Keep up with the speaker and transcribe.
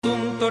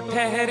तो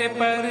ठहरे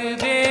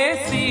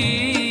परदेसी,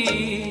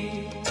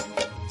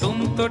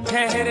 तुम तो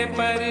ठहरे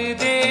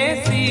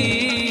परदेसी,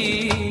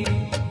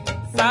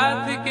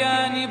 साथ क्या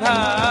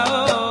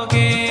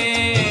निभाओगे।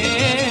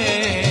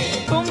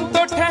 तुम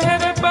तो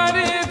ठहरे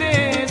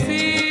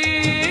परदेसी,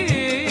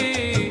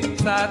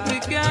 साथ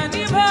क्या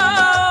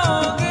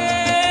निभाओगे।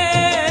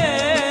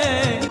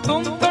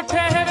 तुम तो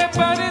ठहरे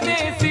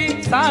परदेसी,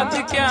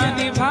 साथ क्या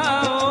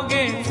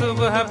निभाओगे।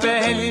 सुबह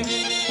पहली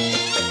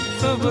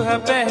सुबह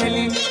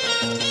पहली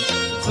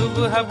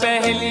सुबह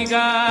पहली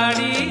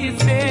गाड़ी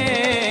से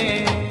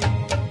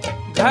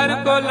घर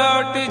को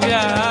लौट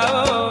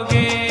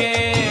जाओगे।